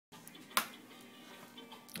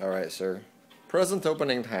Alright, sir. Present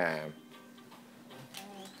opening time.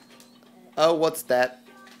 Oh, what's that?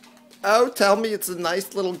 Oh, tell me it's a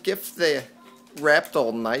nice little gift there. Wrapped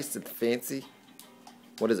all nice and fancy.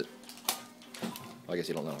 What is it? I guess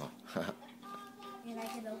you don't know, huh? And I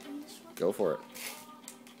can open this one? Go for it.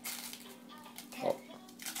 Oh.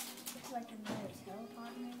 Looks like another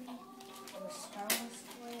telepod maybe? Or a Star Wars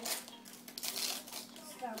toy.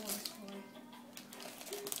 Star Wars toy.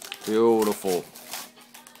 Beautiful.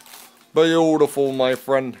 Beautiful, my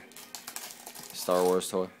friend. Star Wars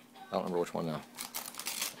toy. I don't remember which one now.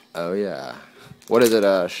 Oh, yeah. What is it?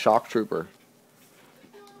 A shock trooper.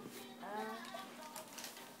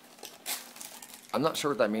 I'm not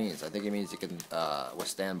sure what that means. I think it means you can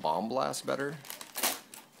withstand bomb blasts better.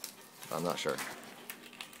 I'm not sure.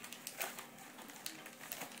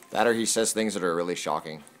 That or he says things that are really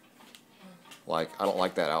shocking. Like, I don't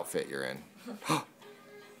like that outfit you're in.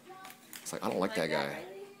 It's like, I don't like that guy.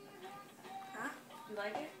 Huh? You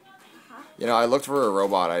like it? You know, I looked for a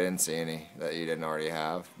robot. I didn't see any that you didn't already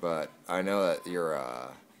have. But I know that your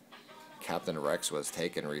Captain Rex was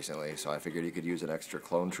taken recently, so I figured you could use an extra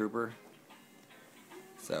clone trooper.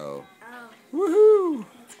 So, Oh, woohoo!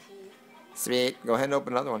 that's cool. Sweet. Go ahead and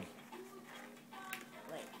open another one.